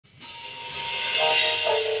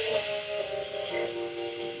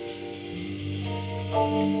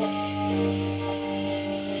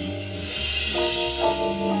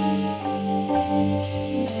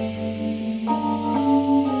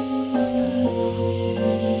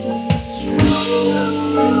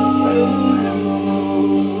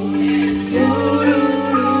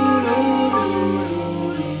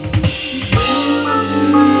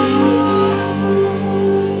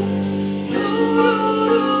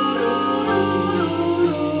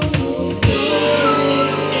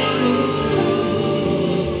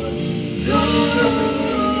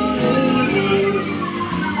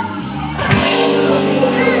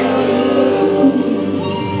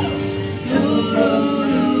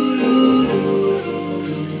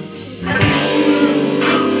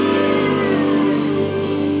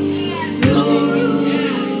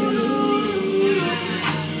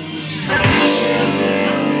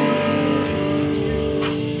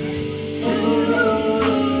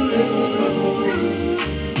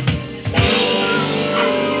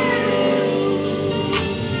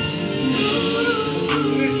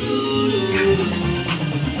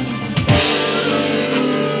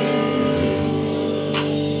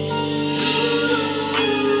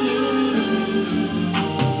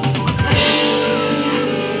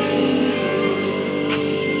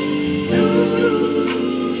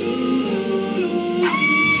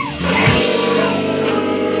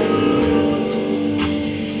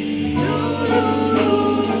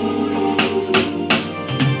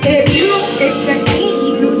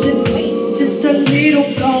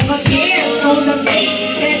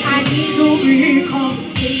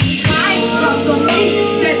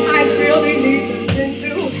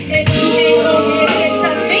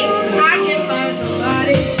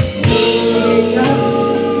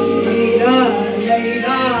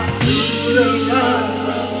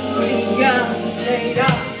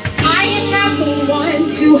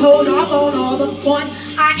to hold off on all the fun.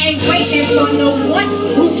 I ain't waiting for no one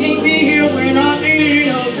who can't be here when I need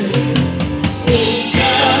them.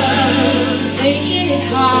 Making it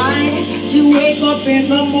hard to wake up in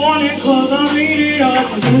the morning cause I need it all.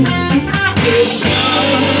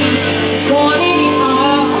 Wanting it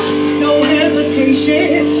all, no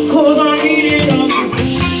hesitation cause I need it all.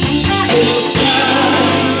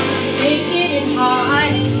 Making it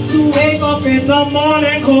hard to wake up in the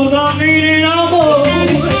morning cause I need it all.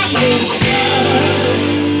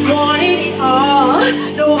 Wanting it all,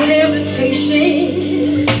 no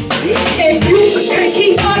hesitation. If you can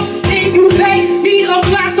keep up, then you may need a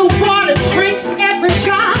glass of water. Drink every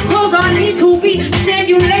shot, cause I need to be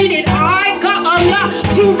stimulated. I got a lot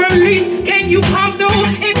to release. Can you come through?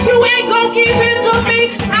 If you ain't gon' give it to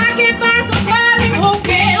me, I can find somebody who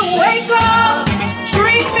can wake up.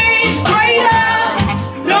 Treat me straight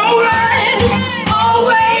up, no rush,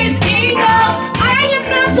 always enough. I am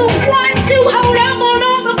not the one to hold up on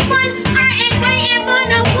all the fun. I ain't waiting for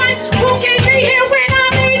no one who can be here when I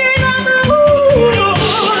need it.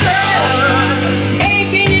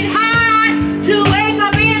 Making it hard to wake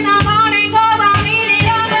up in the morning cause I need it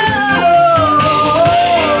all.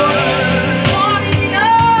 Wanting it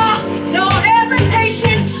all, no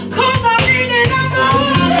hesitation cause I need it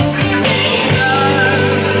all.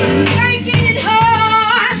 Making it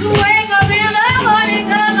hard to wake up in the morning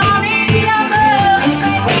cause I need it all.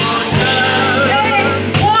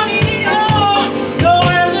 Wanting it all, no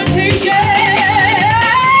hesitation.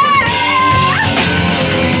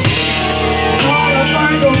 Find a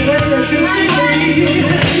way to just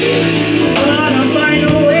Gotta find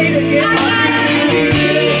a way to get my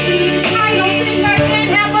I don't think I can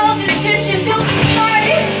have all this tension built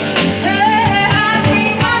inside. I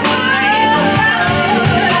need my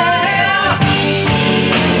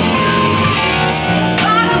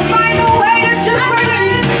Gotta find a way to just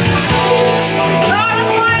release. Gotta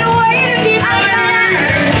find a way to keep my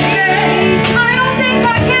I don't think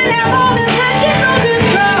I can have all this tension built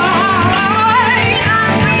inside.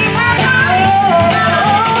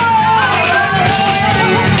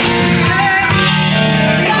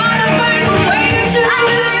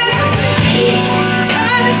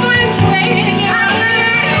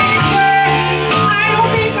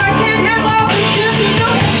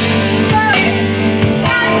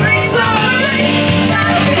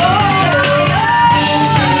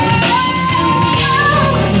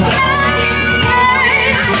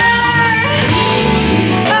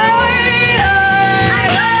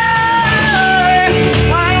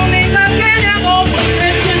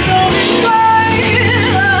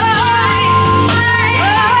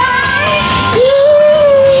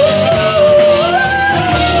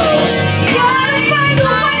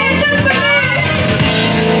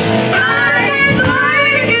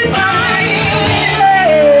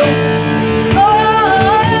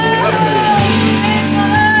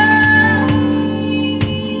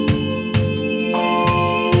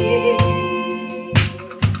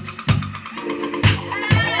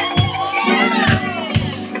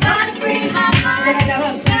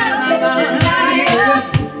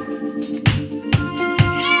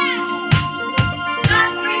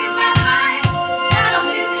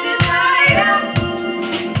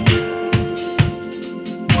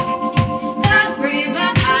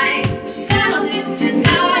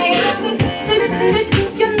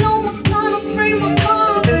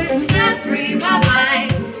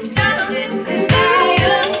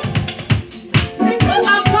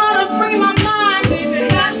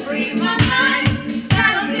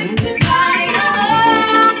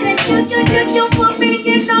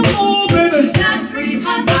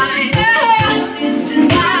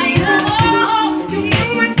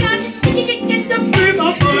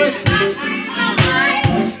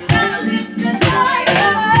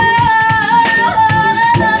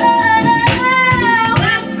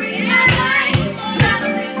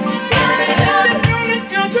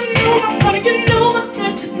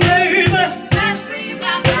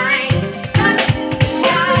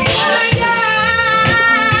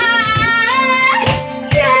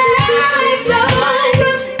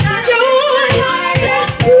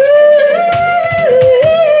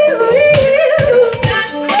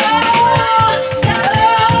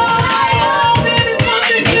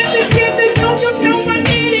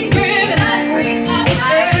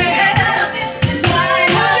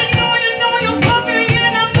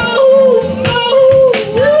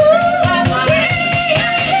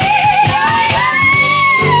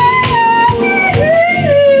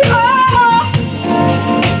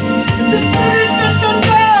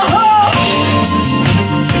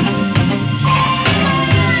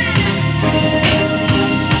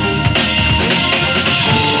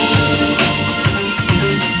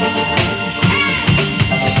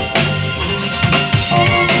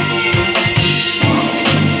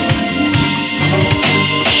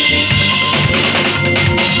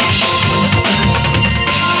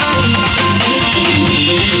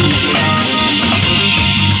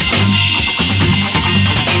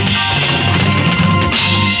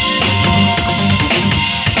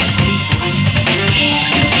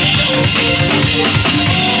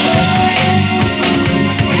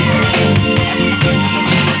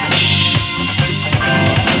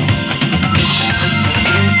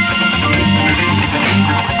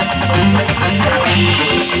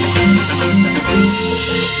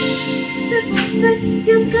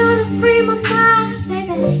 free my mind,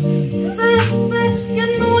 baby. Say, you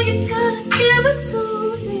know you gotta give it to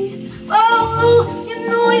me. Oh, you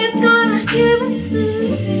know you gotta give it to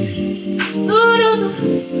me.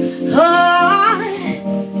 Oh,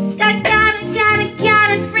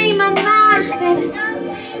 gotta free my mind, baby.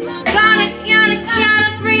 Gotta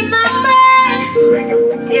free my mind.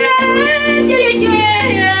 Yeah.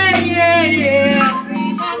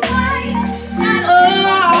 Free my mind. Oh,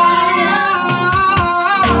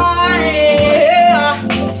 yeah.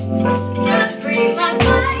 Gotta free my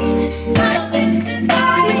mind. Got all this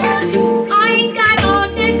desire. I ain't got all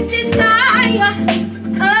this desire.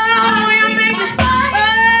 Oh,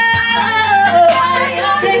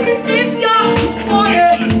 say if y'all want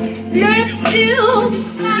it, let's do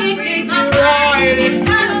it right.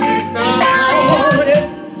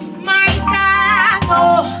 My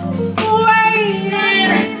style,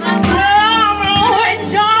 waiting, come on,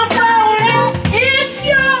 jump on it. If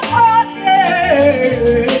you're honest,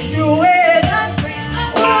 let's do it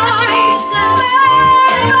right. My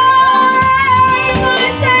style,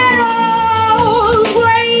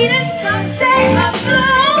 waiting, take a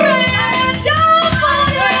flow and jump on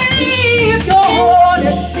it. If you're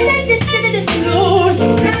honest, let's do it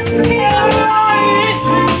right.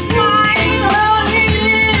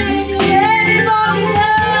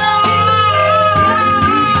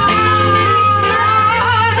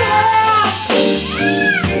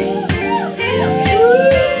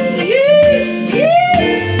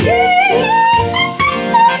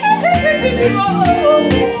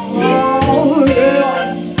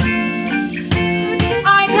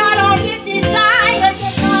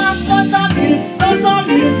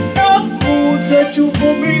 You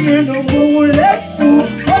put me in the mood, let's do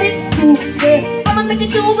what it do, yeah. I'ma make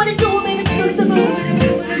it do what it do, baby. Do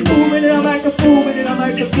it, I'm like a fool with it, I'm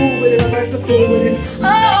like a fool with it, I'm like a fool with it.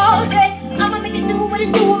 Oh, say, I'ma make it do what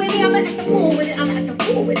it do, baby. I'm like a fool with it, I'm like a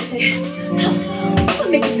fool with it. I'ma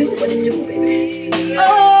make it do what it do, baby.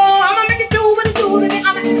 Oh, I'ma make it do what it do, baby.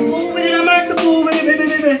 I'm like a fool with it, I'm like a fool with it,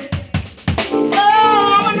 baby. Oh,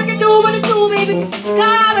 I'ma make it do what it do, baby.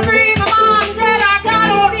 Gotta free my mind, said I got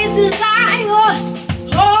all this desire.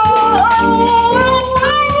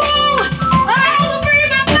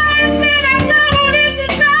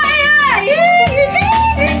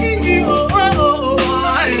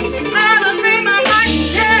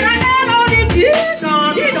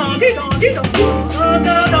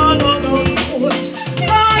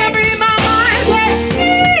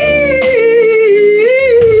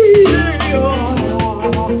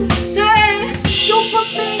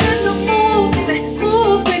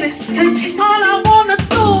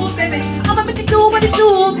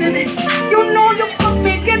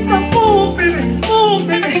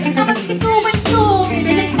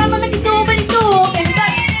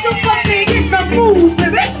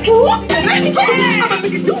 I'ma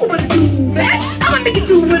make it do what it do, baby. I'ma make it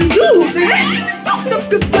do what it do, baby. Don't look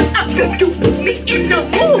good, but I'm good. You put me in the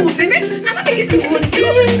mood, baby. I'ma make it do what it do,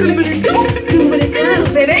 do what it do, do what it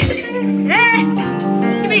do, baby. Hey,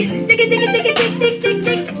 give me, dig it.